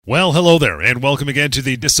Well, hello there, and welcome again to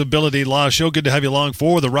the Disability Law Show. Good to have you along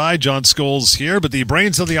for the ride. John Scholes here, but the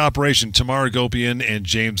brains of the operation, Tamara Gopian and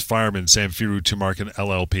James Fireman, Samfiru Tumarkin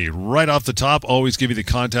LLP. Right off the top, always give you the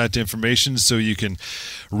contact information so you can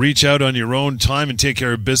reach out on your own time and take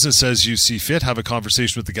care of business as you see fit. Have a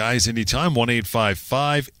conversation with the guys anytime,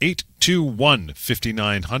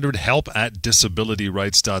 1-855-821-5900, help at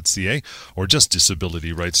disabilityrights.ca, or just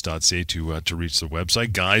disabilityrights.ca to reach the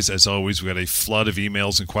website. Guys, as always, we've got a flood of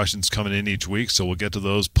emails and questions coming in each week, so we'll get to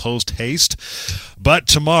those post-haste. But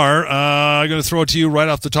Tamar, I'm going to throw it to you right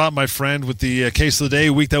off the top, my friend, with the case of the day,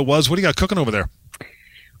 week that was. What do you got cooking over there?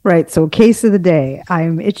 Right. So case of the day,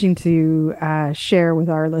 I'm itching to share with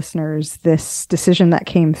our listeners this decision that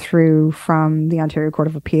came through from the Ontario Court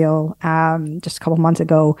of Appeal just a couple months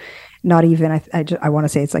ago. Not even, I want to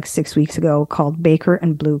say it's like 6 weeks ago, called Baker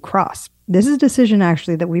and Blue Cross. This is a decision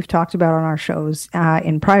actually that we've talked about on our shows,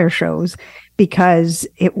 in prior shows, because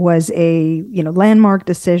it was a landmark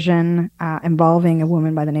decision involving a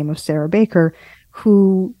woman by the name of Sarah Baker,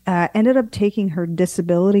 who ended up taking her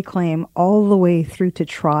disability claim all the way through to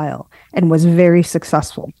trial and was very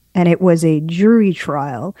successful. And it was a jury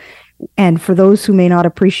trial. And for those who may not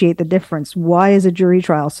appreciate the difference, why is a jury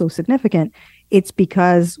trial so significant? It's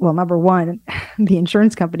because, well, number one, the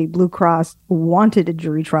insurance company, Blue Cross, wanted a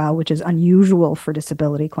jury trial, which is unusual for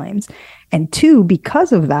disability claims. And two,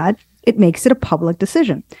 because of that, it makes it a public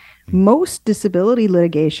decision. Most disability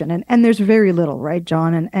litigation, and there's very little, right,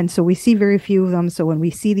 John? And so we see very few of them. So when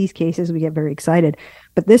we see these cases, we get very excited.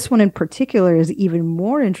 But this one in particular is even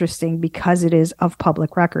more interesting because it is of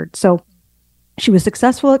public record. So she was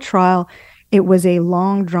successful at trial. It was a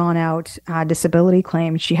long, drawn-out disability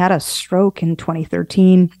claim. She had a stroke in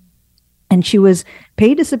 2013, and she was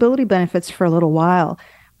paid disability benefits for a little while,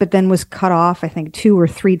 but then was cut off, I think, 2 or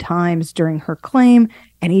 3 times during her claim.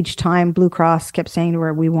 And each time Blue Cross kept saying to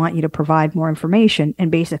her, we want you to provide more information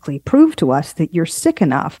and basically prove to us that you're sick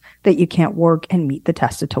enough that you can't work and meet the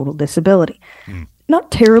test of total disability.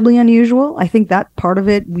 Not terribly unusual. I think that part of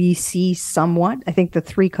it we see somewhat. I think the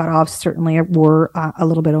 3 cutoffs certainly were a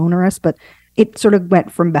little bit onerous, but it sort of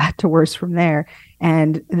went from bad to worse from there.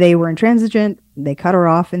 And they were intransigent. They cut her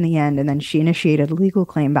off in the end. And then she initiated a legal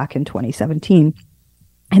claim back in 2017.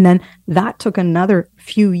 And then that took another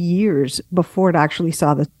few years before it actually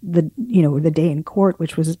saw the day in court,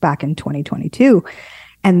 which was back in 2022.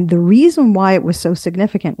 And the reason why it was so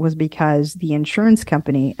significant was because the insurance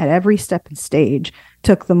company at every step and stage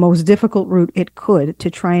took the most difficult route it could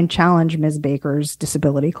to try and challenge Ms. Baker's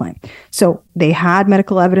disability claim. So they had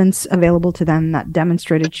medical evidence available to them that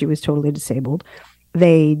demonstrated she was totally disabled.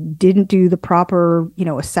 They didn't do the proper,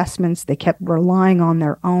 assessments. They kept relying on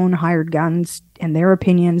their own hired guns and their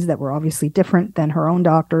opinions that were obviously different than her own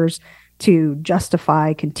doctors to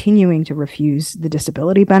justify continuing to refuse the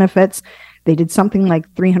disability benefits. They did something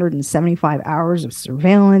like 375 hours of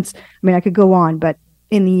surveillance. I mean, I could go on, but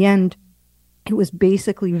in the end, it was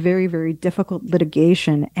basically very, very difficult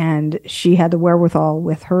litigation. And she had the wherewithal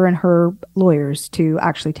with her and her lawyers to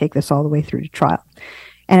actually take this all the way through to trial.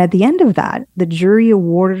 And at the end of that, the jury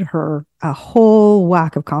awarded her a whole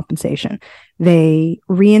whack of compensation. They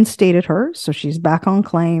reinstated her, so she's back on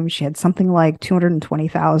claim. She had something like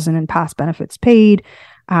 $220,000 in past benefits paid.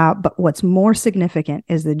 But what's more significant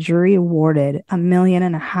is the jury awarded $1.5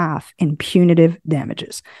 million in punitive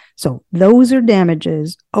damages. So those are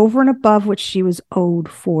damages over and above what she was owed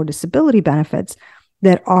for disability benefits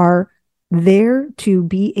that are there to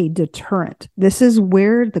be a deterrent. This is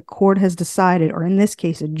where the court has decided, or in this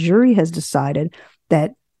case, a jury has decided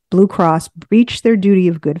that Blue Cross breached their duty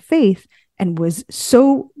of good faith and was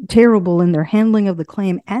so terrible in their handling of the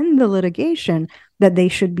claim and the litigation that they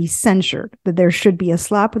should be censured, that there should be a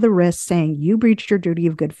slap of the wrist saying, you breached your duty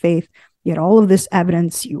of good faith. You had all of this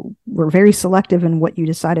evidence. You were very selective in what you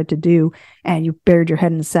decided to do, and you buried your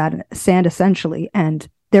head in the sand essentially, and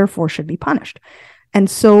therefore should be punished. And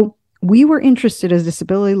so we were interested as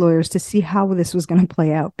disability lawyers to see how this was going to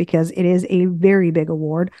play out, because it is a very big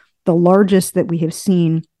award, the largest that we have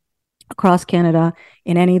seen across Canada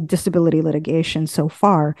in any disability litigation so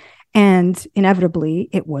far. And inevitably,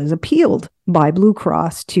 it was appealed by Blue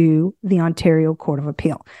Cross to the Ontario Court of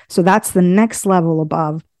Appeal. So that's the next level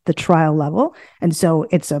above the trial level. And so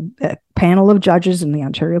it's a panel of judges in the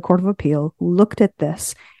Ontario Court of Appeal who looked at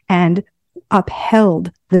this and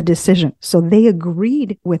upheld the decision. So they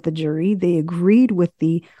agreed with the jury. They agreed with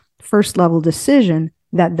the first level decision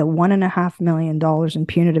that the $1.5 million in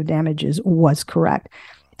punitive damages was correct.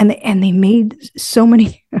 And they made so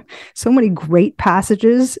many great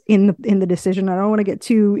passages in the decision. I don't want to get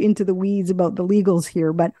too into the weeds about the legals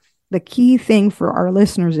here, but the key thing for our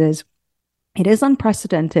listeners is It is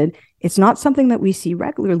unprecedented. It's not something that we see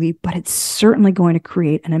regularly, but it's certainly going to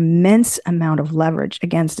create an immense amount of leverage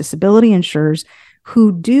against disability insurers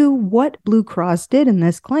who do what Blue Cross did in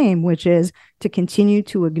this claim, which is to continue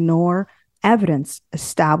to ignore evidence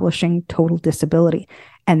establishing total disability.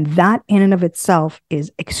 And that in and of itself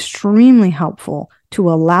is extremely helpful to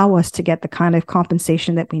allow us to get the kind of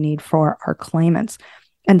compensation that we need for our claimants.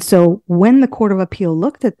 And so when the Court of Appeal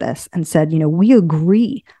looked at this and said, we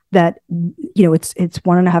agree that, it's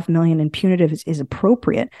 $1.5 million in punitive is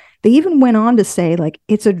appropriate. They even went on to say, like,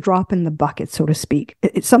 it's a drop in the bucket, so to speak.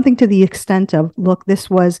 It's something to the extent of, look, this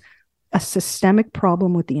was a systemic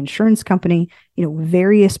problem with the insurance company.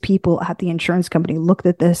 Various people at the insurance company looked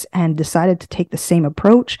at this and decided to take the same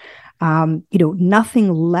approach.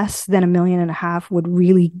 Nothing less than $1.5 million would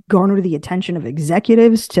really garner the attention of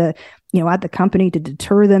executives to, at the company, to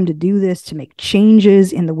deter them to do this, to make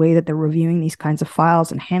changes in the way that they're reviewing these kinds of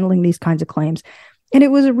files and handling these kinds of claims. And it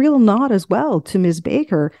was a real nod as well to Ms.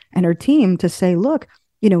 Baker and her team to say, look,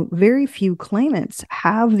 very few claimants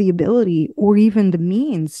have the ability or even the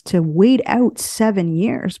means to wait out 7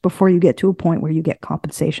 years before you get to a point where you get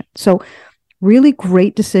compensation. So really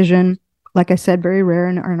great decision. Like I said, very rare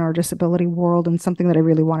in our disability world, and something that I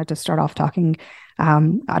really wanted to start off talking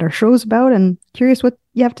at our shows about. And curious what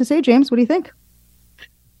you have to say, James. What do you think?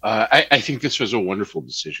 I think this was a wonderful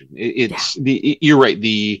decision. You're right.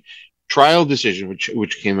 The trial decision,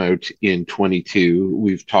 which came out in 22,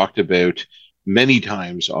 we've talked about many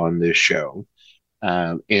times on this show.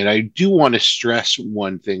 And I do want to stress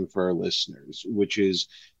one thing for our listeners, which is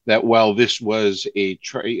that while this was a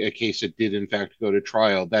case that did in fact go to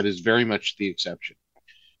trial, that is very much the exception.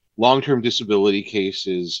 Long-term disability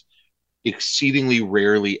cases exceedingly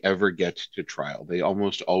rarely ever get to trial. They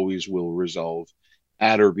almost always will resolve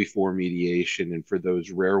at or before mediation. And for those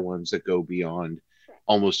rare ones that go beyond,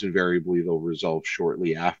 almost invariably they'll resolve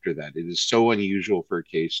shortly after that. It is so unusual for a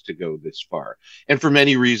case to go this far. And for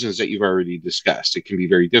many reasons that you've already discussed, it can be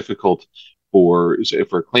very difficult for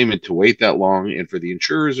a claimant to wait that long, and for the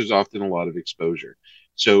insurers, there's often a lot of exposure.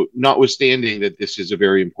 So notwithstanding that this is a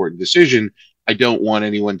very important decision, I don't want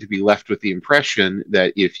anyone to be left with the impression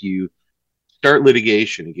that if you start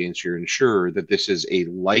litigation against your insurer, that this is a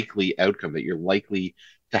likely outcome, that you're likely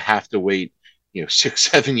to have to wait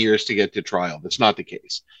 6-7 years to get to trial. That's not the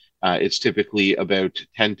case. It's typically about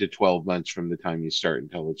 10 to 12 months from the time you start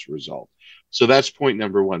until it's resolved. So that's point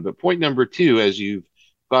number one. But point number two, as you've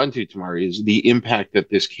gone to, Tamari, is the impact that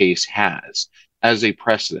this case has as a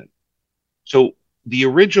precedent. So the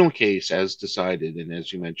original case, as decided, and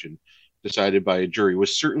as you mentioned, decided by a jury,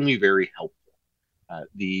 was certainly very helpful.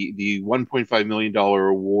 The $1.5 million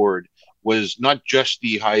award was not just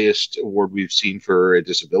the highest award we've seen for a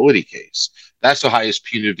disability case. That's the highest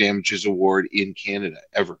punitive damages award in Canada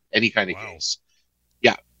ever, any kind of case.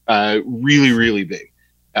 Yeah, really, really big.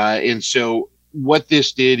 And so what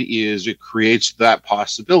this did is it creates that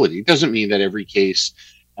possibility. It doesn't mean that every case,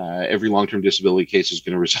 every long-term disability case is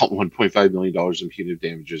going to result in $1.5 million in punitive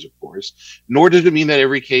damages, of course, nor does it mean that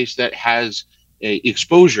every case that has a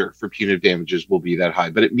exposure for punitive damages will be that high,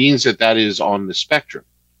 but it means that that is on the spectrum.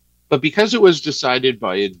 But because it was decided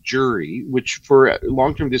by a jury, which for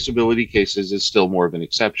long-term disability cases is still more of an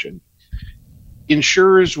exception,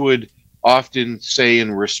 insurers would often say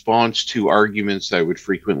in response to arguments that I would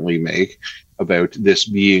frequently make about this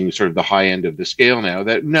being sort of the high end of the scale now,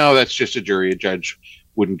 that no, that's just a jury, a judge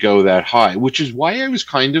wouldn't go that high, which is why I was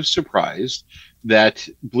kind of surprised that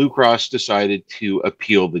Blue Cross decided to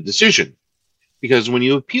appeal the decision. Because when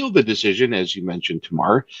you appeal the decision, as you mentioned,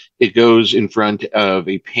 Tamar, it goes in front of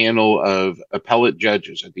a panel of appellate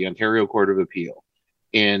judges at the Ontario Court of Appeal.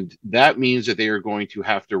 And that means that they are going to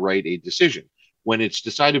have to write a decision. When it's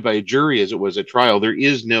decided by a jury, as it was at trial, there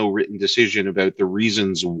is no written decision about the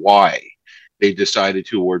reasons why they decided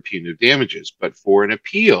to award punitive damages. But for an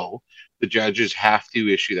appeal, the judges have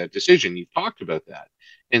to issue that decision. You've talked about that.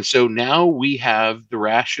 And so now we have the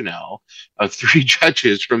rationale of 3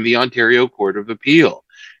 judges from the Ontario Court of Appeal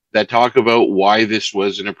that talk about why this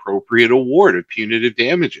was an appropriate award of punitive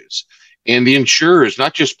damages. And the insurers,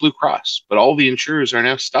 not just Blue Cross, but all the insurers are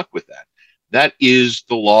now stuck with that. That is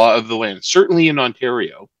the law of the land, certainly in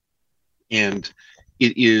Ontario. And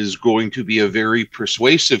it is going to be a very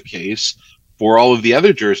persuasive case for all of the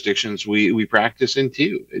other jurisdictions we practice in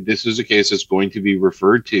too. This is a case that's going to be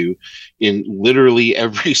referred to in literally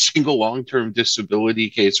every single long-term disability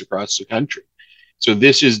case across the country. So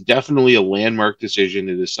this is definitely a landmark decision.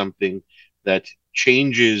 It is something that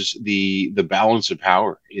changes the balance of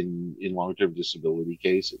power in long-term disability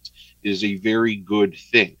cases. It is a very good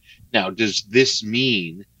thing. Now, does this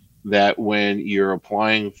mean that when you're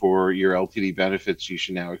applying for your LTD benefits, you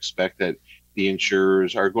should now expect that the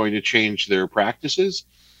insurers are going to change their practices.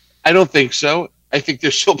 I don't think so. I think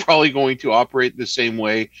they're still probably going to operate the same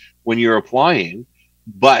way when you're applying.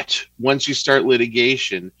 But once you start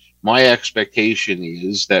litigation, my expectation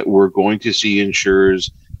is that we're going to see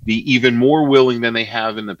insurers be even more willing than they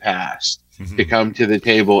have in the past to come to the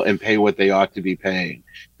table and pay what they ought to be paying.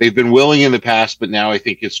 They've been willing in the past, but now I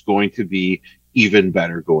think it's going to be even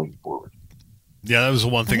better going forward. Yeah, that was the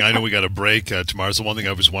one thing. I know we got a break tomorrow. It's the one thing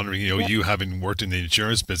I was wondering, you having worked in the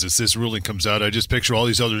insurance business, this ruling comes out. I just picture all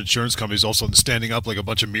these other insurance companies also standing up like a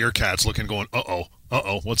bunch of meerkats looking, going,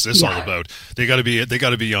 what's this all about? They got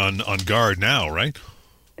to be on guard now, right?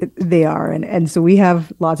 They are. And so we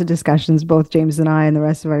have lots of discussions, both James and I and the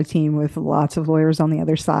rest of our team, with lots of lawyers on the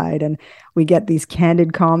other side. And we get these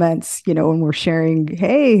candid comments, when we're sharing,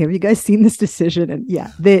 hey, have you guys seen this decision? And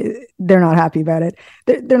they're not happy about it.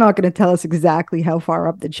 They're not going to tell us exactly how far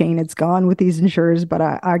up the chain it's gone with these insurers, but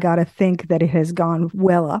I got to think that it has gone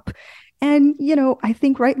well up. And, I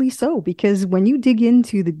think rightly so, because when you dig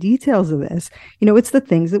into the details of this, it's the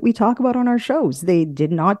things that we talk about on our shows. They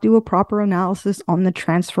did not do a proper analysis on the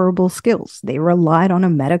transferable skills. They relied on a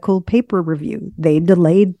medical paper review. They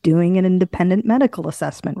delayed doing an independent medical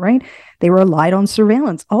assessment, right? They relied on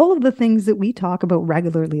surveillance. All of the things that we talk about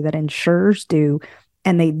regularly that insurers do,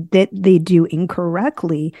 and they do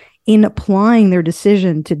incorrectly in applying their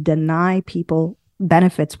decision to deny people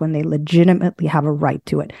benefits when they legitimately have a right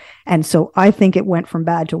to it. And so I think it went from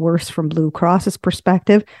bad to worse from Blue Cross's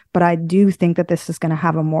perspective, but I do think that this is going to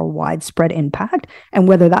have a more widespread impact. And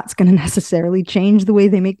whether that's going to necessarily change the way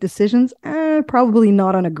they make decisions, probably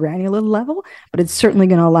not on a granular level, but it's certainly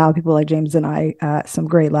going to allow people like James and I some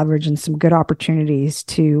great leverage and some good opportunities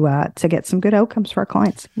to get some good outcomes for our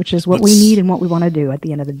clients, which is what we need and what we want to do at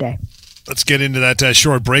the end of the day. Let's get into that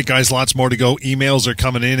short break, guys. Lots more to go. Emails are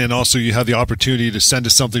coming in, and also you have the opportunity to send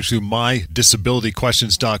us something through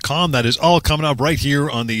mydisabilityquestions.com. That is all coming up right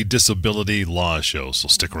here on the Disability Law Show, so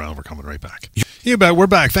stick around. We're coming right back. You bet. We're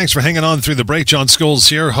back. Thanks for hanging on through the break. John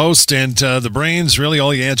Scholes here, host, and the brains. Really,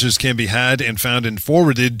 all the answers can be had and found and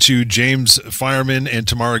forwarded to James Fireman and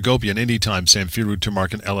Tamara Gopian anytime. Samfiru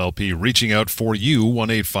Tumarkin LLP reaching out for you,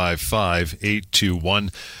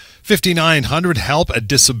 1-855-821 5900,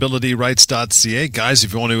 help@disabilityrights.ca. Guys,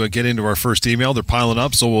 if you want to get into our first email, they're piling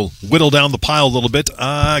up, so we'll whittle down the pile a little bit.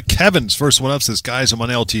 Kevin's first one up says, guys, I'm on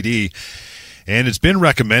LTD, and it's been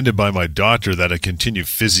recommended by my doctor that I continue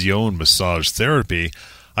physio and massage therapy.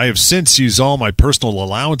 I have since used all my personal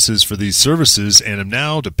allowances for these services and am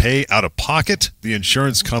now to pay out of pocket. The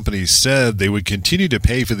insurance company said they would continue to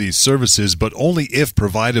pay for these services, but only if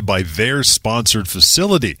provided by their sponsored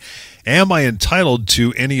facility. Am I entitled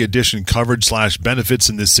to any additional coverage/benefits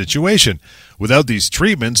in this situation? Without these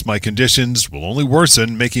treatments, my conditions will only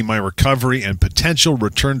worsen, making my recovery and potential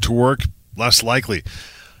return to work less likely.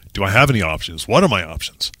 Do I have any options? What are my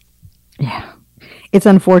options? Yeah. It's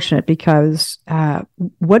unfortunate because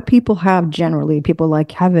what people have generally, people like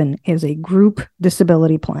Kevin, is a group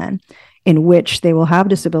disability plan in which they will have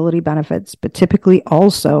disability benefits, but typically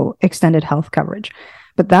also extended health coverage.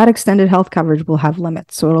 But that extended health coverage will have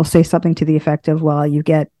limits. So it'll say something to the effect of, well, you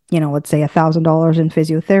get, let's say $1,000 in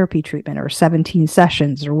physiotherapy treatment or 17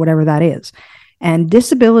 sessions or whatever that is. And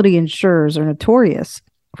disability insurers are notorious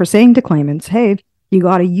for saying to claimants, hey, you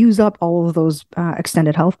got to use up all of those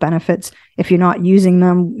extended health benefits. If you're not using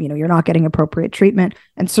them, you're not getting appropriate treatment.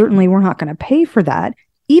 And certainly we're not going to pay for that,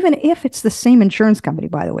 even if it's the same insurance company,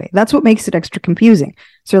 by the way. That's what makes it extra confusing.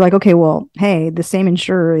 So you're like, okay, well, hey, the same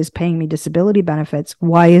insurer is paying me disability benefits.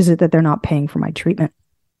 Why is it that they're not paying for my treatment?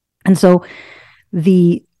 And so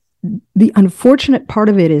the unfortunate part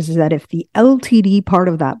of it is that if the LTD part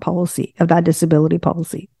of that policy, of that disability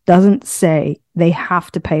policy, doesn't say they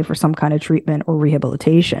have to pay for some kind of treatment or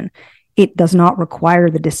rehabilitation, it does not require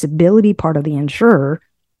the disability part of the insurer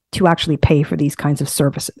to actually pay for these kinds of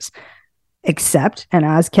services. Except, and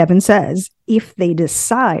as Kevin says, if they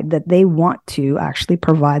decide that they want to actually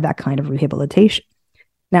provide that kind of rehabilitation.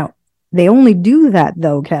 Now, they only do that,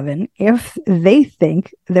 though, Kevin, if they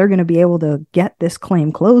think they're going to be able to get this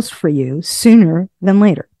claim closed for you sooner than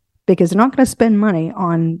later, because they're not going to spend money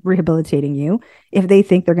on rehabilitating you if they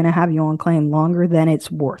think they're going to have you on claim longer than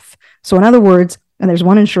it's worth. So in other words, and there's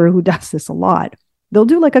one insurer who does this a lot, they'll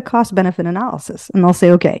do like a cost-benefit analysis, and they'll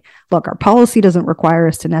say, okay, look, our policy doesn't require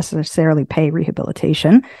us to necessarily pay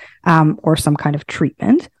rehabilitation or some kind of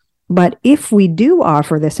treatment. But if we do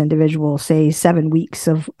offer this individual, say, 7 weeks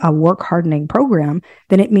of a work hardening program,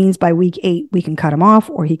 then it means by week 8, we can cut him off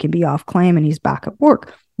or he can be off claim and he's back at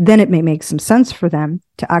work. then it may make some sense for them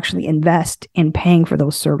to actually invest in paying for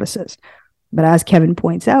those services. But as Kevin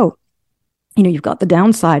points out, you've got the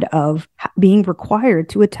downside of being required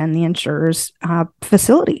to attend the insurer's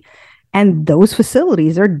facility. And those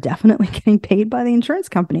facilities are definitely getting paid by the insurance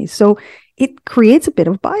companies. So it creates a bit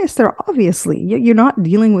of bias there, obviously. You're not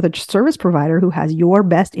dealing with a service provider who has your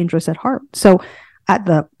best interests at heart. So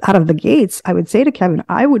out of the gates, I would say to Kevin,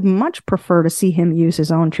 I would much prefer to see him use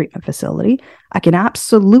his own treatment facility. I can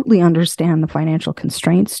absolutely understand the financial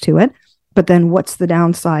constraints to it. But then what's the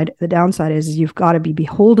downside? The downside is you've got to be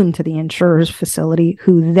beholden to the insurer's facility,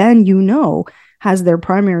 who then has their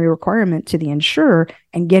primary requirement to the insurer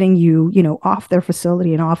and getting you, off their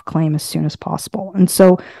facility and off claim as soon as possible. And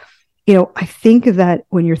so, I think that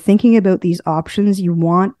when you're thinking about these options, you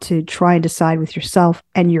want to try and decide with yourself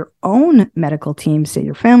and your own medical team, say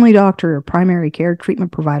your family doctor or primary care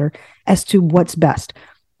treatment provider, as to what's best.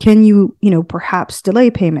 Can you, perhaps delay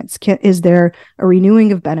payments? Is there a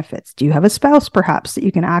renewing of benefits? Do you have a spouse, perhaps, that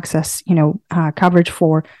you can access, coverage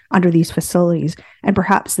for under these facilities, and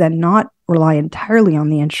perhaps then not rely entirely on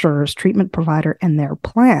the insurer's treatment provider and their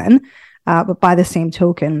plan, but by the same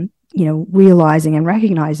token, realizing and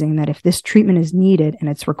recognizing that if this treatment is needed and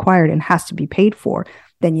it's required and has to be paid for,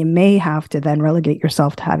 then you may have to then relegate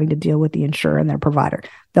yourself to having to deal with the insurer and their provider.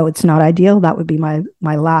 Though it's not ideal, that would be my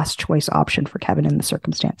last choice option for Kevin in the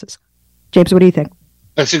circumstances. James, what do you think?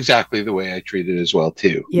 That's exactly the way I treat it as well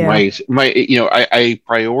too. Yeah. I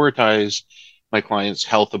prioritize my client's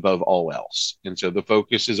health above all else. And so the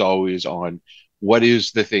focus is always on what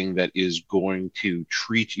is the thing that is going to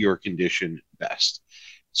treat your condition best.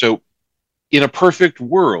 So in a perfect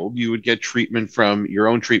world, you would get treatment from your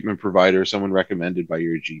own treatment provider, someone recommended by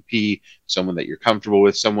your GP, someone that you're comfortable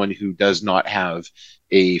with, someone who does not have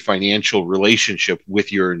a financial relationship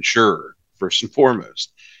with your insurer, first and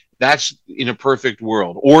foremost. That's in a perfect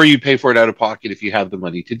world. Or you pay for it out of pocket if you have the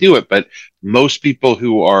money to do it. But most people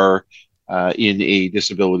who are in a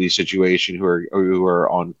disability situation who are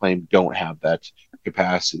on claim don't have that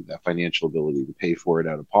capacity, that financial ability to pay for it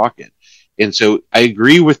out of pocket. And so I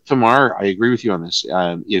agree with Tamar. I agree with you on this.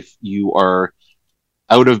 If you are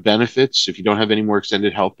out of benefits, if you don't have any more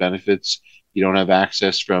extended health benefits, you don't have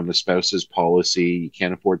access from a spouse's policy, you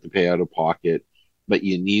can't afford to pay out of pocket, but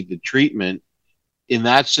you need the treatment. In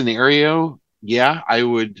that scenario, yeah, I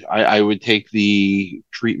would take the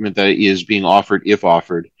treatment that is being offered, if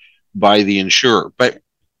offered, by the insurer. But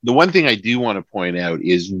the one thing I do want to point out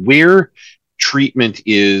is where treatment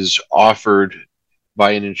is offered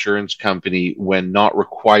by an insurance company when not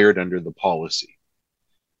required under the policy,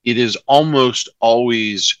 it is almost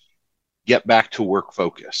always get back to work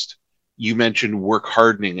focused. You mentioned work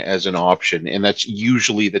hardening as an option, and that's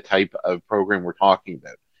usually the type of program we're talking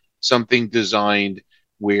about. Something designed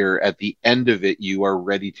where at the end of it, you are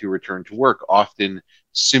ready to return to work, often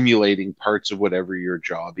simulating parts of whatever your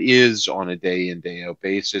job is on a day in, day out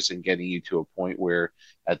basis, and getting you to a point where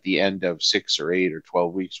at the end of 6 or 8 or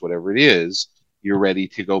 12 weeks, whatever it is, you're ready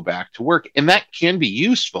to go back to work. And that can be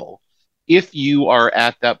useful if you are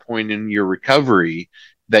at that point in your recovery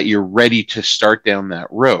that you're ready to start down that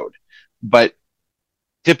road. But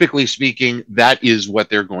typically speaking, that is what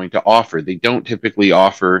they're going to offer. They don't typically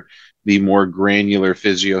offer the more granular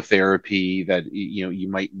physiotherapy that you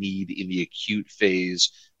might need in the acute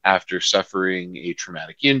phase after suffering a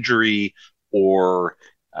traumatic injury, or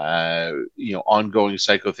ongoing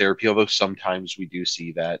psychotherapy, although sometimes we do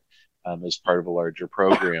see that as part of a larger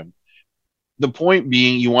program. The point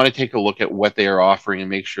being, you want to take a look at what they are offering and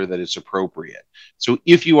make sure that it's appropriate. So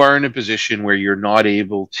if you are in a position where you're not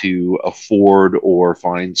able to afford or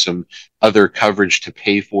find some other coverage to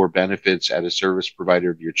pay for benefits at a service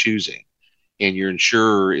provider of your choosing, and your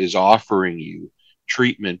insurer is offering you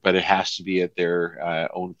treatment, but it has to be at their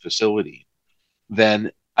own facility,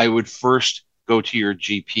 then I would first go to your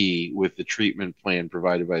GP with the treatment plan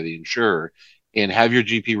provided by the insurer and have your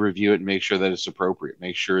GP review it and make sure that it's appropriate.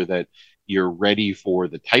 Make sure that you're ready for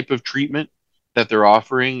the type of treatment that they're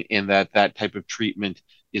offering, and that type of treatment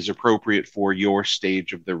is appropriate for your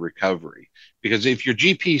stage of the recovery. Because if your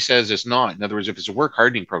GP says it's not, in other words, if it's a work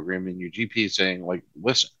hardening program and your GP is saying, like,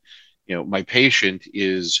 listen, my patient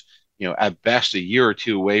is, at best a year or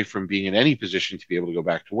two away from being in any position to be able to go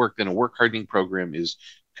back to work, then a work hardening program is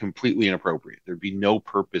completely inappropriate. There'd be no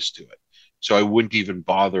purpose to it. So I wouldn't even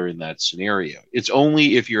bother in that scenario. It's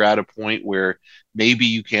only if you're at a point where maybe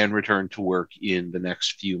you can return to work in the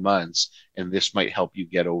next few months, and this might help you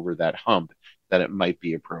get over that hump, that it might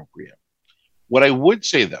be appropriate. What I would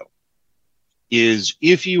say, though, is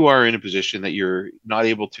if you are in a position that you're not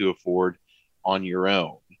able to afford on your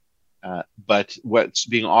own, But what's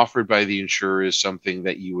being offered by the insurer is something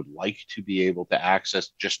that you would like to be able to access,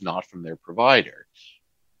 just not from their provider.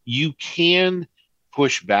 You can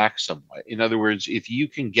push back somewhat. In other words, if you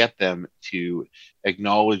can get them to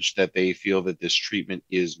acknowledge that they feel that this treatment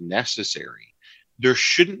is necessary, there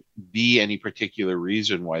shouldn't be any particular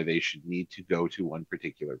reason why they should need to go to one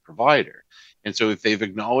particular provider. And so if they've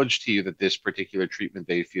acknowledged to you that this particular treatment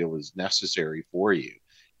they feel is necessary for you,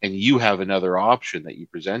 and you have another option that you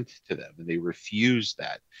present to them and they refuse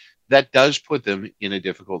that, that does put them in a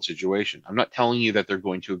difficult situation. I'm not telling you that they're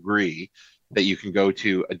going to agree that you can go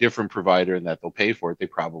to a different provider and that they'll pay for it. They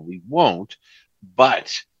probably won't.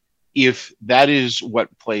 But if that is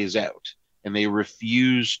what plays out and they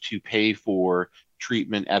refuse to pay for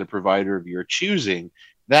treatment at a provider of your choosing,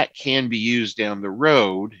 that can be used down the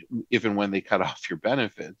road if and when they cut off your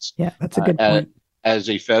benefits. Yeah, that's a good point. As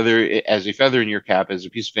a feather in your cap, as a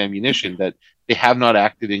piece of ammunition, that they have not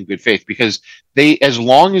acted in good faith, because they, as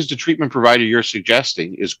long as the treatment provider you're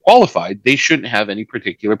suggesting is qualified, they shouldn't have any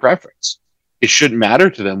particular preference. It shouldn't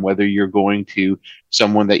matter to them whether you're going to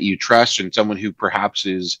someone that you trust and someone who perhaps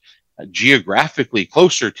is geographically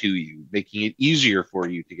closer to you, making it easier for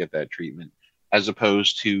you to get that treatment, as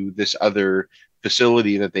opposed to this other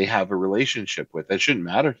facility that they have a relationship with. That shouldn't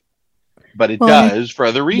matter. But it does for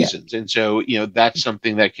other reasons. Yeah. And so, that's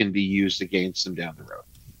something that can be used against them down the road.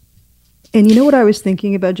 And you know what I was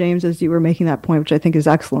thinking about, James, as you were making that point, which I think is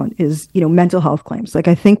excellent, is, mental health claims. Like,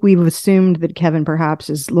 I think we've assumed that Kevin perhaps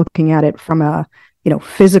is looking at it from a,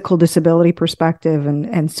 physical disability perspective.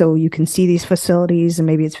 And so you can see these facilities and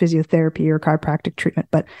maybe it's physiotherapy or chiropractic treatment.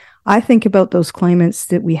 But I think about those claimants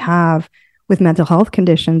that we have with mental health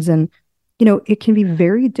conditions, and it can be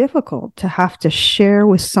very difficult to have to share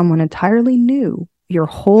with someone entirely new your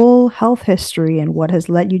whole health history and what has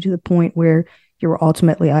led you to the point where you were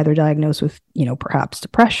ultimately either diagnosed with, perhaps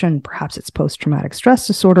depression, perhaps it's post-traumatic stress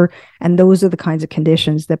disorder. And those are the kinds of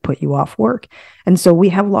conditions that put you off work. And so we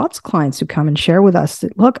have lots of clients who come and share with us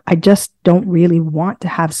that, look, I just don't really want to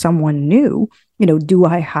have someone new. Do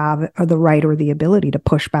I have the right or the ability to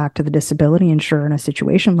push back to the disability insurer in a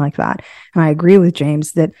situation like that? And I agree with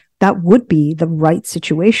James that would be the right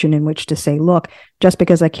situation in which to say, look, just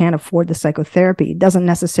because I can't afford the psychotherapy doesn't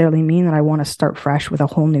necessarily mean that I want to start fresh with a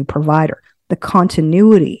whole new provider. The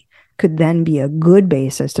continuity could then be a good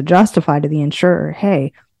basis to justify to the insurer,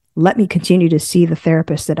 hey, let me continue to see the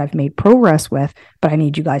therapist that I've made progress with, but I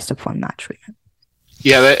need you guys to fund that treatment.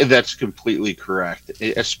 Yeah, that's completely correct,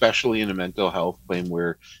 especially in a mental health claim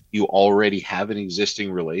where you already have an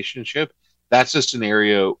existing relationship. That's a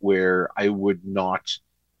scenario where I would not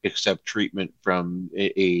accept treatment from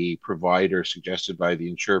a provider suggested by the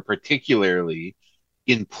insurer, particularly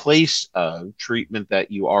in place of treatment that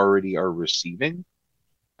you already are receiving.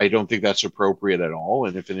 I don't think that's appropriate at all.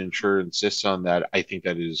 And if an insurer insists on that, I think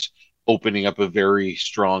that is opening up a very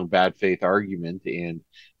strong bad faith argument and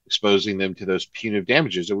exposing them to those punitive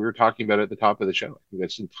damages that we were talking about at the top of the show. I think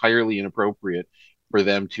that's entirely inappropriate for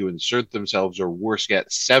them to insert themselves, or worse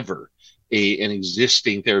yet, sever an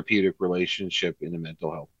existing therapeutic relationship in a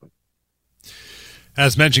mental health claim.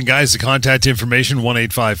 As mentioned, guys, the contact information,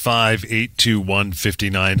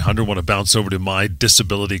 1-855-821-5900. Want to bounce over to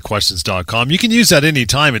mydisabilityquestions.com. You can use that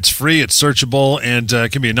anytime. It's free, it's searchable, and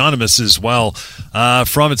can be anonymous as well.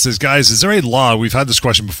 From it says, guys, is there a law? We've had this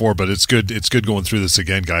question before, but it's good going through this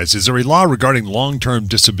again, guys. Is there a law regarding long-term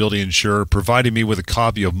disability insurer providing me with a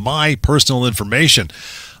copy of my personal information?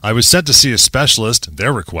 I was sent to see a specialist at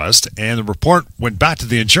their request, and the report went back to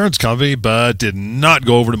the insurance company, but did not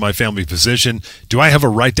go over to my family physician. Do I have a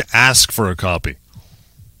right to ask for a copy?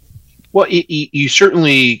 Well, you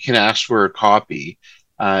certainly can ask for a copy.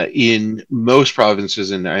 In most provinces,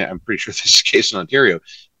 and I'm pretty sure this is the case in Ontario,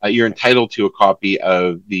 you're entitled to a copy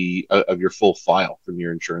of your full file from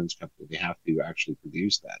your insurance company. They have to actually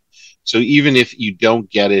produce that. So even if you don't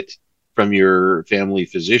get it from your family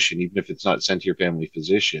physician, even if it's not sent to your family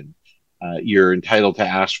physician, you're entitled to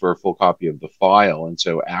ask for a full copy of the file. And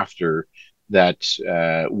so after that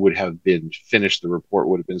would have been finished, the report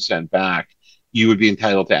would have been sent back, you would be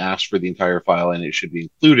entitled to ask for the entire file, and it should be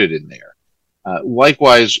included in there.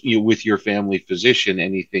 Likewise, with your family physician,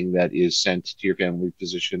 anything that is sent to your family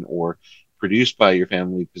physician or produced by your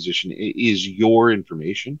family physician is your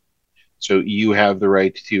information. So you have the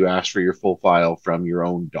right to ask for your full file from your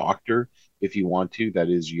own doctor if you want to. That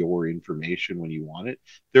is your information when you want it.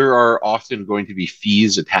 There are often going to be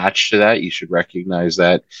fees attached to that. You should recognize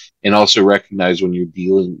that, and also recognize when you're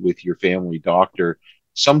dealing with your family doctor,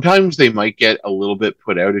 sometimes they might get a little bit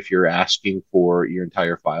put out if you're asking for your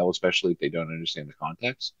entire file, especially if they don't understand the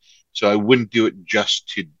context. So I wouldn't do it just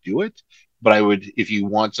to do it, But I would, if you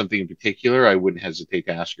want something in particular, I wouldn't hesitate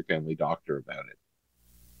to ask your family doctor about it.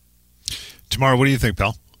 Tamara, what do you think,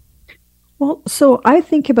 pal? Well, so I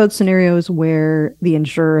think about scenarios where the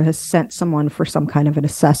insurer has sent someone for some kind of an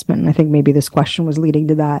assessment. And I think maybe this question was leading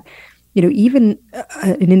to that. Even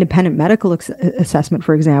an independent medical assessment,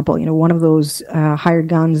 for example, one of those hired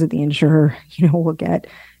guns that the insurer, will get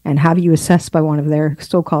and have you assessed by one of their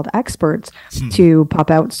so-called experts to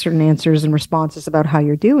pop out certain answers and responses about how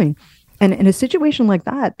you're doing. And in a situation like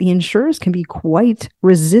that, the insurers can be quite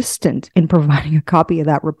resistant in providing a copy of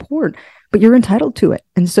that report, but you're entitled to it.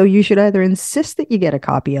 And so you should either insist that you get a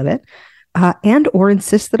copy of it and or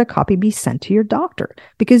insist that a copy be sent to your doctor,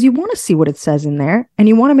 because you want to see what it says in there, and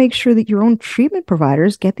you want to make sure that your own treatment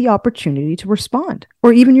providers get the opportunity to respond,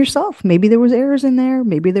 or even yourself. Maybe there was errors in there.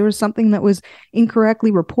 Maybe there was something that was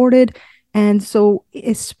incorrectly reported. And so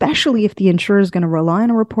especially if the insurer is going to rely on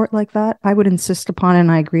a report like that, I would insist upon, and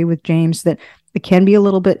I agree with James, that it can be a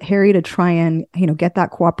little bit hairy to try and, get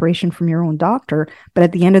that cooperation from your own doctor. But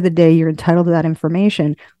at the end of the day, you're entitled to that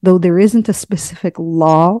information, though there isn't a specific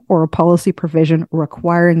law or a policy provision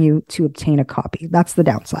requiring you to obtain a copy. That's the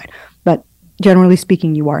downside. But generally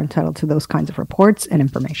speaking, you are entitled to those kinds of reports and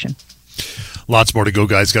information. Lots more to go,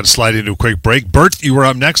 guys. Got to slide into a quick break. Bert, you were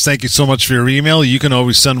up next. Thank you so much for your email. You can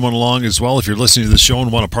always send one along as well. If you're listening to the show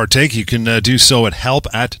and want to partake, you can do so at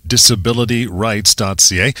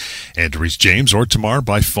help@disabilityrights.ca. And to reach James or Tamar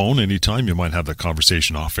by phone anytime, you might have that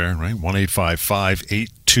conversation off air, right?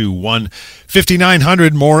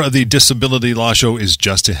 1-855-821-5900. More of the Disability Law Show is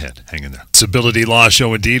just ahead. Hang in there. Disability Law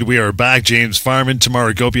Show, indeed. We are back. James Fireman,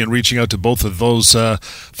 Tamara Gopian, reaching out to both of those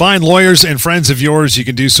fine lawyers and friends of yours. You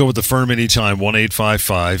can do so with the firm anytime.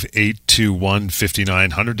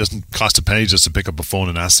 1-855-821-5900. Doesn't cost a penny just to pick up a phone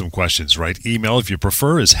and ask some questions, right? Email, if you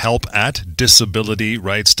prefer, is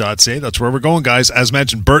help@disabilityrights.ca. That's where we're going, guys. As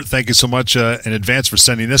mentioned, Bert, thank you so much in advance for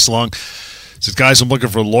sending this along. Says, guys, I'm looking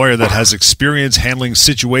for a lawyer that has experience handling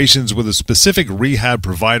situations with a specific rehab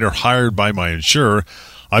provider hired by my insurer.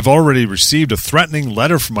 I've already received a threatening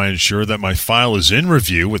letter from my insurer that my file is in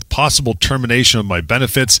review with possible termination of my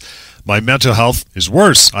benefits. My mental health is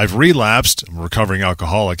worse. I've relapsed, I'm a recovering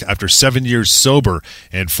alcoholic, after 7 years sober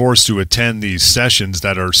and forced to attend these sessions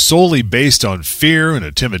that are solely based on fear and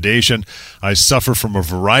intimidation. I suffer from a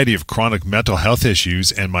variety of chronic mental health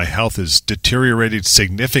issues and my health is deteriorated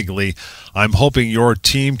significantly. I'm hoping your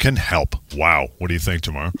team can help. Wow. What do you think,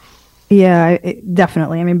 Tamara? Yeah,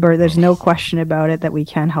 definitely. I mean, Bert, there's no question about it that we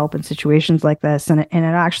can help in situations like this. And it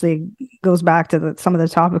actually goes back to some of the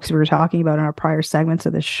topics we were talking about in our prior segments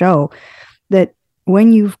of this show, that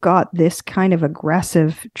when you've got this kind of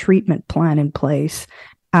aggressive treatment plan in place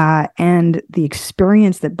and the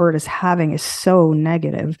experience that Bert is having is so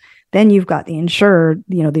negative, then you've got the insurer,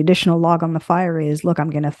 the additional log on the fire is, look, I'm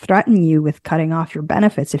going to threaten you with cutting off your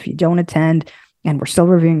benefits if you don't attend, and we're still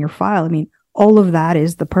reviewing your file. I mean, all of that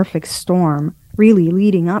is the perfect storm, really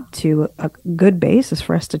leading up to a good basis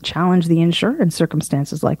for us to challenge the insurer in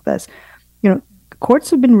circumstances like this.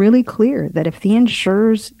 Courts have been really clear that if the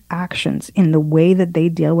insurer's actions in the way that they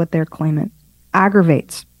deal with their claimant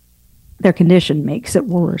aggravates their condition, makes it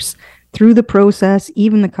worse through the process,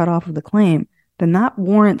 even the cutoff of the claim, then that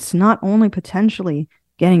warrants not only potentially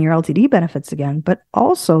getting your LTD benefits again, but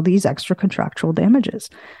also these extra contractual damages.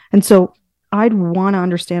 And so I'd want to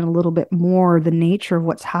understand a little bit more the nature of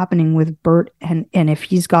what's happening with Bert and if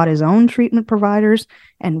he's got his own treatment providers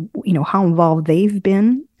and, how involved they've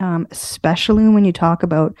been, especially when you talk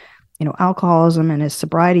about, alcoholism and his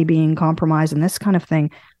sobriety being compromised and this kind of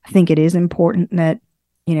thing. I think it is important that,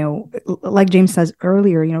 like James says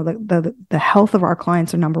earlier, the health of our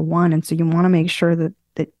clients are number one. And so you want to make sure that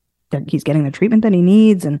he's getting the treatment that he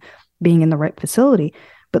needs and being in the right facility.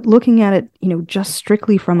 But looking at it, just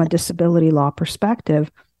strictly from a disability law perspective,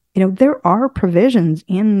 there are provisions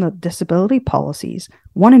in the disability policies,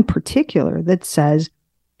 one in particular that says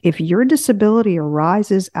if your disability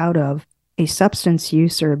arises out of a substance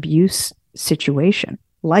use or abuse situation,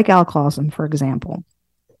 like alcoholism, for example,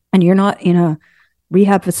 and you're not in a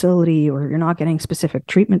rehab facility or you're not getting specific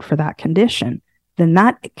treatment for that condition, then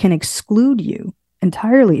that can exclude you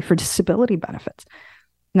entirely for disability benefits.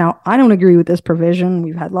 Now, I don't agree with this provision.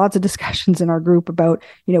 We've had lots of discussions in our group about,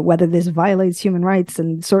 whether this violates human rights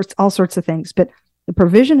and all sorts of things. But the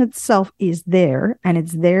provision itself is there, and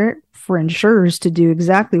it's there for insurers to do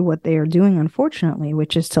exactly what they are doing, unfortunately,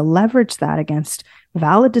 which is to leverage that against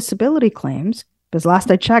valid disability claims. Because last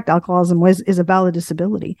I checked, alcoholism is a valid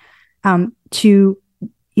disability, to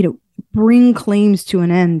bring claims to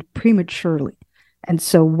an end prematurely. And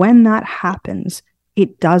so when that happens,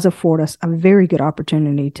 it does afford us a very good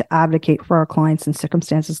opportunity to advocate for our clients in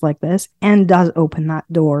circumstances like this, and does open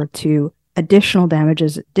that door to additional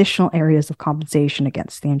damages, additional areas of compensation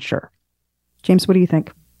against the insurer. James, what do you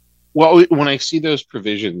think? Well, when I see those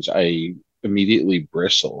provisions, I immediately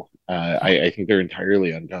bristle. I think they're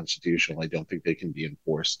entirely unconstitutional. I don't think they can be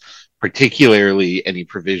enforced, particularly any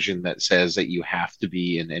provision that says that you have to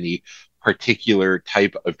be in any particular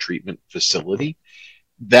type of treatment facility.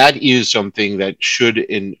 That is something that should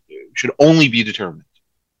only be determined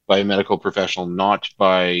by a medical professional, not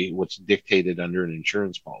by what's dictated under an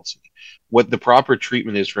insurance policy. What the proper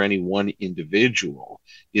treatment is for any one individual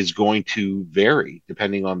is going to vary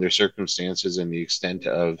depending on their circumstances and the extent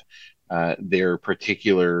of their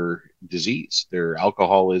particular disease, their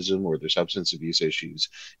alcoholism or their substance abuse issues.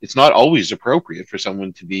 It's not always appropriate for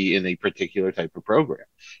someone to be in a particular type of program.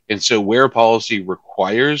 And so where policy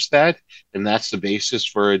requires that, and that's the basis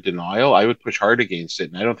for a denial, I would push hard against it.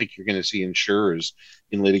 And I don't think you're going to see insurers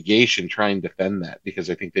in litigation try and defend that, because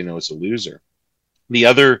I think they know it's a loser. The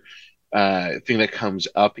other thing that comes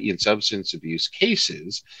up in substance abuse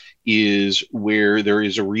cases is where there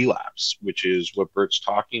is a relapse, which is what Bert's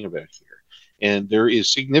talking about here. And there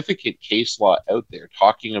is significant case law out there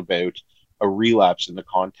talking about a relapse in the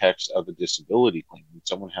context of a disability claim. When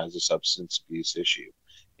someone has a substance abuse issue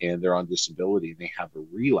and they're on disability and they have a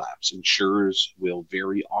relapse, insurers will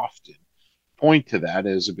very often point to that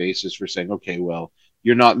as a basis for saying, okay, well,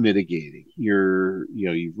 you're not mitigating.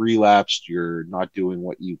 You've relapsed. You're not doing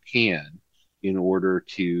what you can in order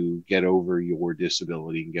to get over your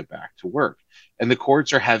disability and get back to work. And the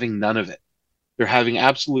courts are having none of it. They're having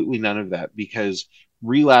absolutely none of that, because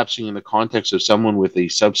relapsing in the context of someone with a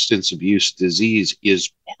substance abuse disease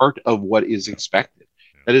is part of what is expected.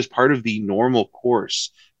 That is part of the normal course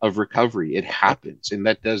of recovery. It happens, and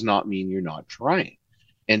that does not mean you're not trying.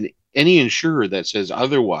 And any insurer that says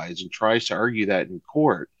otherwise and tries to argue that in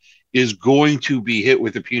court is going to be hit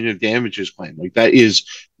with a punitive damages claim. Like, that is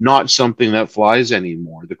not something that flies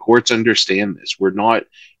anymore. The courts understand this. We're not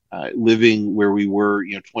living where we were,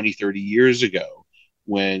 20, 30 years ago,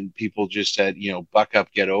 when people just said, buck up,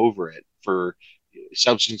 get over it for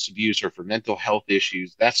substance abuse or for mental health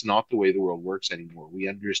issues. That's not the way the world works anymore. We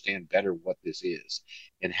understand better what this is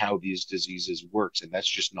and how these diseases works. And that's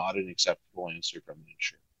just not an acceptable answer from an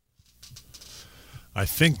insurer. I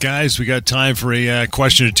think, guys, we got time for a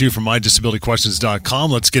question or two from mydisabilityquestions.com.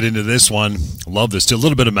 Let's get into this one. Love this. A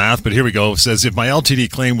little bit of math, but here we go. It says, if my LTD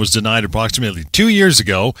claim was denied approximately 2 years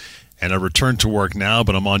ago and I returned to work now,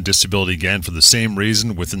 but I'm on disability again for the same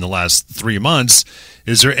reason within the last 3 months,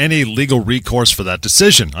 is there any legal recourse for that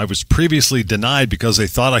decision? I was previously denied because they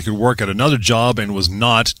thought I could work at another job and was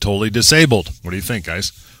not totally disabled. What do you think,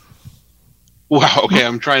 guys? Wow. Okay.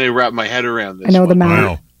 I'm trying to wrap my head around this. I know the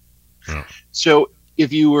math. Wow. So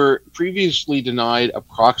if you were previously denied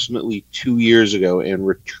approximately 2 years ago and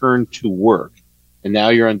returned to work, and now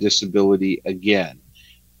you're on disability again,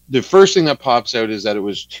 the first thing that pops out is that it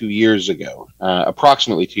was 2 years ago,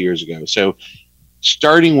 approximately 2 years ago. So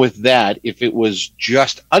starting with that, if it was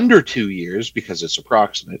just under 2 years, because it's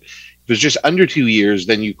approximate, if it was just under 2 years,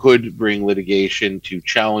 then you could bring litigation to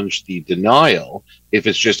challenge the denial. If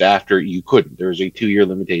it's just after, you couldn't. There's a 2-year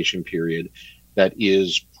limitation period that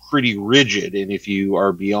is pretty rigid, and if you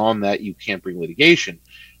are beyond that, you can't bring litigation.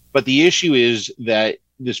 But the issue is that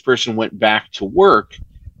this person went back to work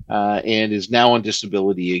and is now on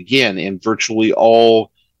disability again, and virtually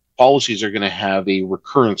all policies are going to have a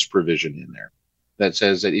recurrence provision in there that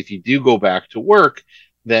says that if you do go back to work,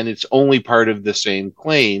 then it's only part of the same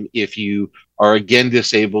claim. If you are again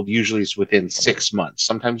disabled, usually it's within 6 months.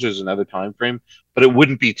 Sometimes there's another time frame, but it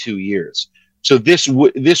wouldn't be 2 years. So this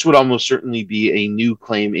would almost certainly be a new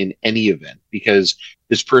claim in any event, because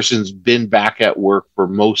this person's been back at work for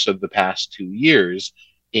most of the past 2 years,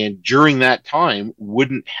 and during that time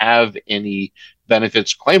wouldn't have any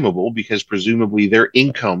benefits claimable, because presumably their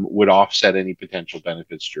income would offset any potential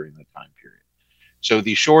benefits during that time period. So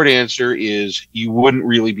the short answer is you wouldn't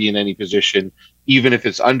really be in any position, even if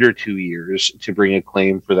it's under 2 years, to bring a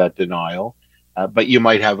claim for that denial. But you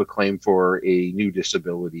might have a claim for a new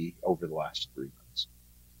disability over the last 3 months.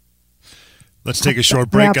 Let's take a short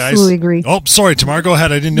break, guys. Absolutely agree. Oh, sorry, Tamar, go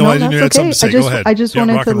ahead. I didn't know you had something to say. Go ahead. I just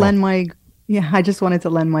wanted to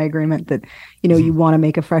lend my agreement that, you want to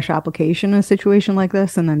make a fresh application in a situation like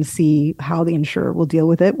this and then see how the insurer will deal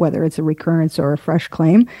with it, whether it's a recurrence or a fresh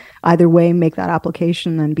claim. Either way, make that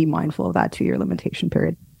application and be mindful of that 2-year limitation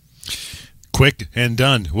period. Quick and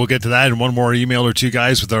done. We'll get to that in one more email or two,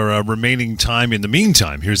 guys, with our remaining time. In the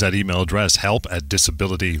meantime, here's that email address,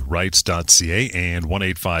 help@disabilityrights.ca and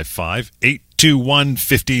 1-855-8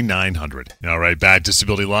 521-5900. All right, back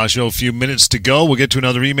Disability Law Show. A few minutes to go. We'll get to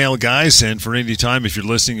another email, guys. And for any time, if you're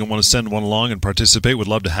listening and want to send one along and participate, we'd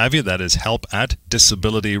love to have you. That is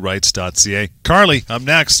help@disabilityrights.ca. Carly, up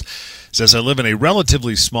next, says, I live in a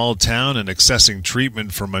relatively small town and accessing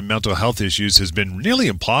treatment for my mental health issues has been nearly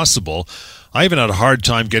impossible. I even had a hard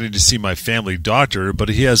time getting to see my family doctor, but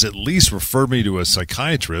he has at least referred me to a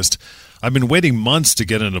psychiatrist. I've been waiting months to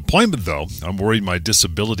get an appointment, though. I'm worried my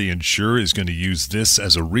disability insurer is going to use this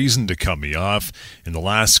as a reason to cut me off. In the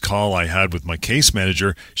last call I had with my case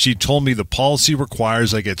manager, she told me the policy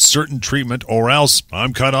requires I get certain treatment or else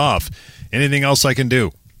I'm cut off. Anything else I can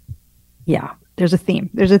do? Yeah, there's a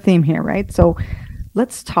theme. There's a theme here, right? So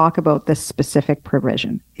let's talk about this specific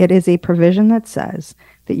provision. It is a provision that says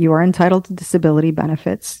that you are entitled to disability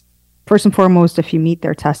benefits, first and foremost, if you meet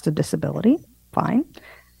their test of disability, fine.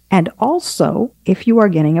 And also, if you are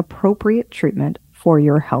getting appropriate treatment for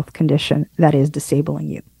your health condition that is disabling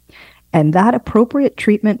you. And that appropriate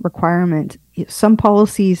treatment requirement, some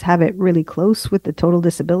policies have it really close with the total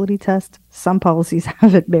disability test. Some policies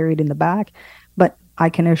have it buried in the back. But I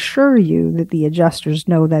can assure you that the adjusters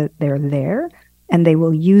know that they're there, and they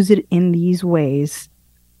will use it in these ways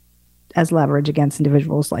as leverage against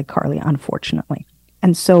individuals like Carly, unfortunately.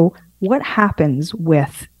 And so what happens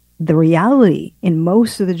with the reality in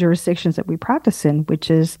most of the jurisdictions that we practice in,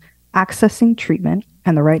 which is accessing treatment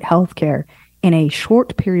and the right health care in a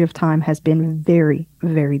short period of time, has been very,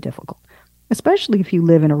 very difficult, especially if you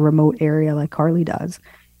live in a remote area like Carly does.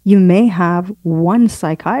 You may have one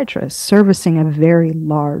psychiatrist servicing a very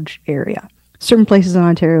large area. Certain places in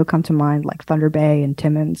Ontario come to mind, like Thunder Bay and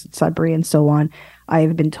Timmins, and Sudbury, and so on. I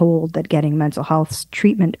have been told that getting mental health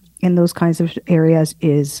treatment in those kinds of areas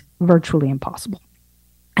is virtually impossible.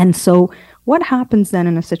 And so what happens then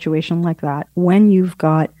in a situation like that when you've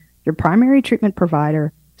got your primary treatment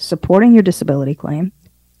provider supporting your disability claim?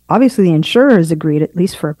 Obviously, the insurer has agreed, at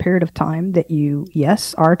least for a period of time, that you,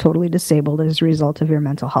 yes, are totally disabled as a result of your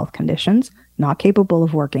mental health conditions, not capable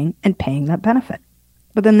of working, and paying that benefit.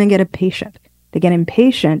 But then they get impatient. They get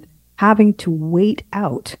impatient having to waiting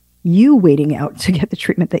out to get the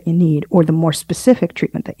treatment that you need, or the more specific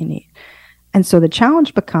treatment that you need. And so the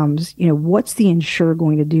challenge becomes, what's the insurer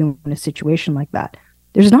going to do in a situation like that?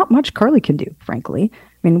 There's not much Carly can do, frankly.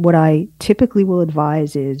 I mean, what I typically will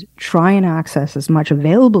advise is try and access as much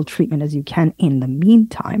available treatment as you can in the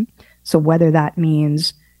meantime. So whether that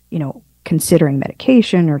means, considering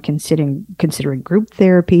medication or considering group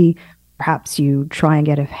therapy, perhaps you try and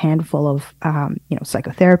get a handful of,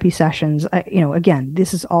 psychotherapy sessions. Again,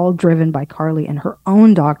 this is all driven by Carly and her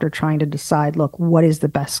own doctor trying to decide, look, what is the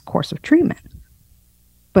best course of treatment?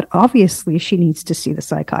 But obviously she needs to see the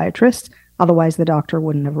psychiatrist. Otherwise, the doctor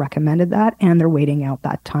wouldn't have recommended that, and they're waiting out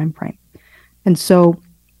that time frame. And so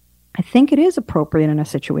I think it is appropriate in a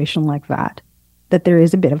situation like that there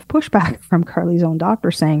is a bit of pushback from Carly's own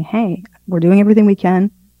doctor saying, hey, we're doing everything we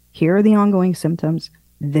can. Here are the ongoing symptoms.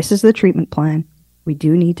 This is the treatment plan. We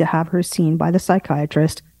do need to have her seen by the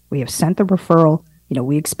psychiatrist. We have sent the referral.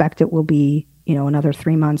 We expect it will be, another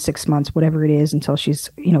 3 months, 6 months, whatever it is, until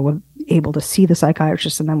she's, able to see the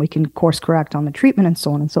psychiatrist, and then we can course correct on the treatment and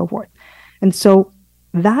so on and so forth. And so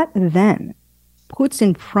that then puts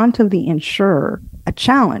in front of the insurer a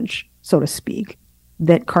challenge, so to speak,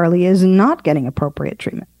 that Carly is not getting appropriate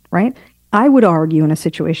treatment, right? I would argue in a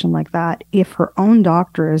situation like that, if her own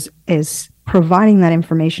doctor is providing that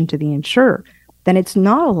information to the insurer, then it's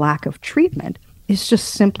not a lack of treatment. It's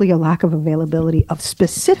just simply a lack of availability of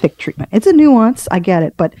specific treatment. It's a nuance, I get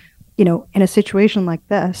it. But, in a situation like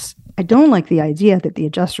this, I don't like the idea that the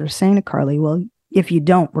adjuster is saying to Carly, well, if you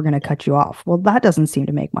don't, we're going to cut you off. Well, that doesn't seem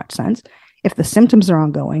to make much sense. If the symptoms are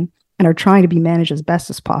ongoing and are trying to be managed as best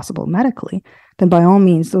as possible medically, then by all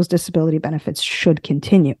means, those disability benefits should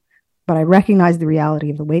continue. But I recognize the reality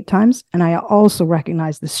of the wait times, and I also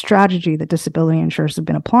recognize the strategy that disability insurers have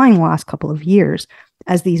been applying the last couple of years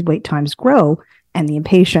as these wait times grow, and the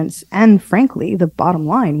impatience, and frankly, the bottom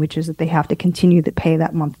line, which is that they have to continue to pay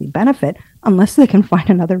that monthly benefit unless they can find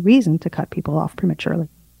another reason to cut people off prematurely.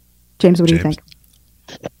 James, what do you think?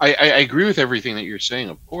 I agree with everything that you're saying,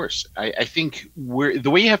 of course. I think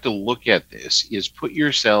the way you have to look at this is put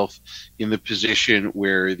yourself in the position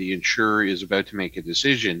where the insurer is about to make a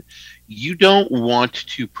decision. You don't want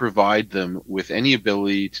to provide them with any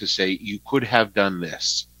ability to say, you could have done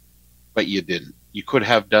this, but you didn't. You could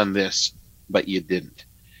have done this, but you didn't.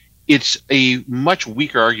 It's a much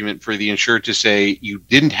weaker argument for the insurer to say you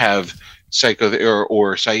didn't have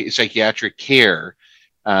psychiatric care,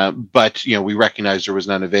 but we recognize there was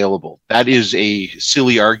none available. That is a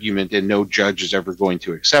silly argument, and no judge is ever going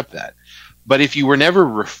to accept that. But if you were never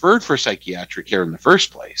referred for psychiatric care in the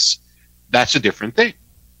first place, that's a different thing.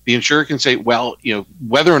 The insurer can say, well,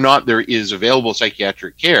 whether or not there is available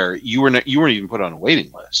psychiatric care, you weren't even put on a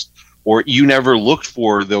waiting list, or you never looked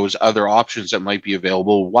for those other options that might be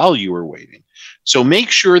available while you were waiting. So make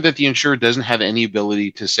sure that the insurer doesn't have any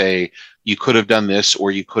ability to say, you could have done this or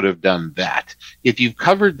you could have done that. If you've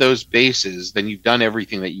covered those bases, then you've done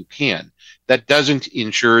everything that you can. That doesn't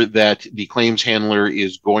ensure that the claims handler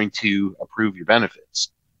is going to approve your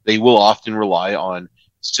benefits. They will often rely on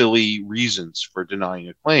silly reasons for denying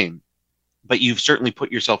a claim, but you've certainly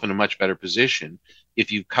put yourself in a much better position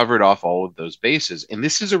if you've covered off all of those bases. And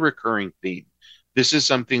this is a recurring theme. This is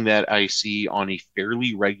something that I see on a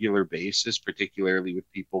fairly regular basis, particularly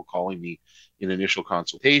with people calling me in initial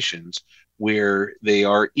consultations where they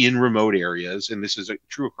are in remote areas. And this is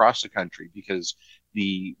true across the country because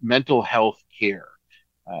the mental health care,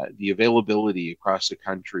 the availability across the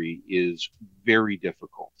country is very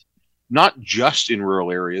difficult, not just in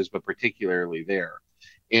rural areas, but particularly there.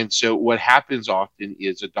 And so what happens often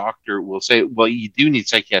is a doctor will say, well, you do need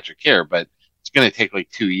psychiatric care, but it's going to take like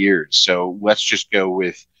 2 years. So let's just go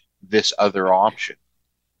with this other option.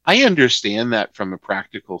 I understand that from a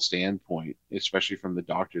practical standpoint, especially from the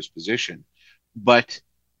doctor's position. But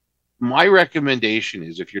my recommendation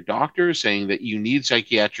is if your doctor is saying that you need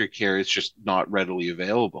psychiatric care, it's just not readily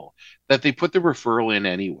available, that they put the referral in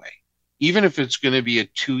anyway. Even if it's going to be a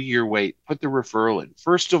 2-year wait, put the referral in.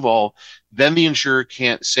 First of all, then the insurer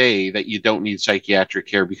can't say that you don't need psychiatric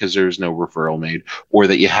care because there is no referral made or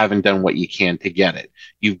that you haven't done what you can to get it.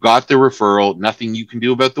 You've got the referral, nothing you can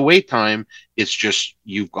do about the wait time. It's just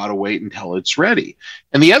you've got to wait until it's ready.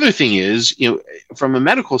 And the other thing is, from a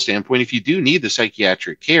medical standpoint, if you do need the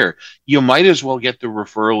psychiatric care, you might as well get the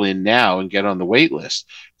referral in now and get on the wait list.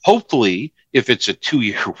 Hopefully, if it's a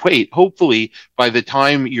 2-year wait, hopefully by the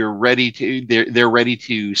time you're ready to, they're ready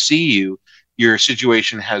to see you, your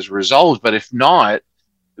situation has resolved. But if not,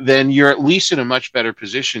 then you're at least in a much better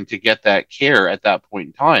position to get that care at that point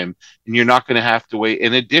in time. And you're not going to have to wait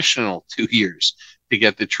an additional 2 years to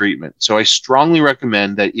get the treatment. So I strongly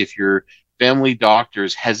recommend that if your family doctor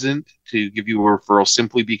is hesitant to give you a referral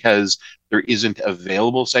simply because there isn't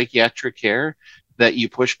available psychiatric care, that you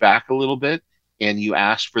push back a little bit and you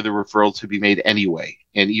ask for the referral to be made anyway.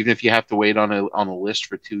 And even if you have to wait on a list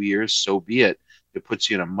for 2 years, so be it. It puts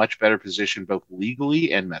you in a much better position, both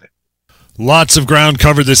legally and medically. Lots of ground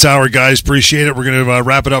covered this hour, guys. Appreciate it. We're going to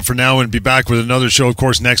wrap it up for now and be back with another show, of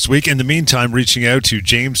course, next week. In the meantime, reaching out to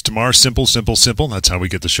James Tamar, simple. That's how we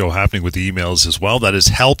get the show happening with the emails as well. That is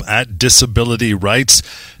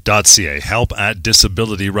help@disabilityrights.ca.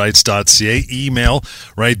 Help@disabilityrights.ca. Email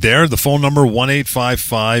right there. The phone number,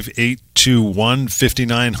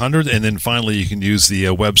 1-855-821-5900. And then finally, you can use the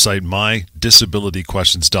website,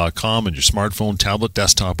 mydisabilityquestions.com, on your smartphone, tablet,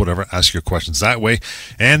 desktop, whatever. Ask your questions that way.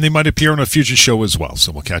 And they might appear on a future show as well.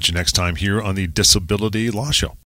 So we'll catch you next time here on the Disability Law Show.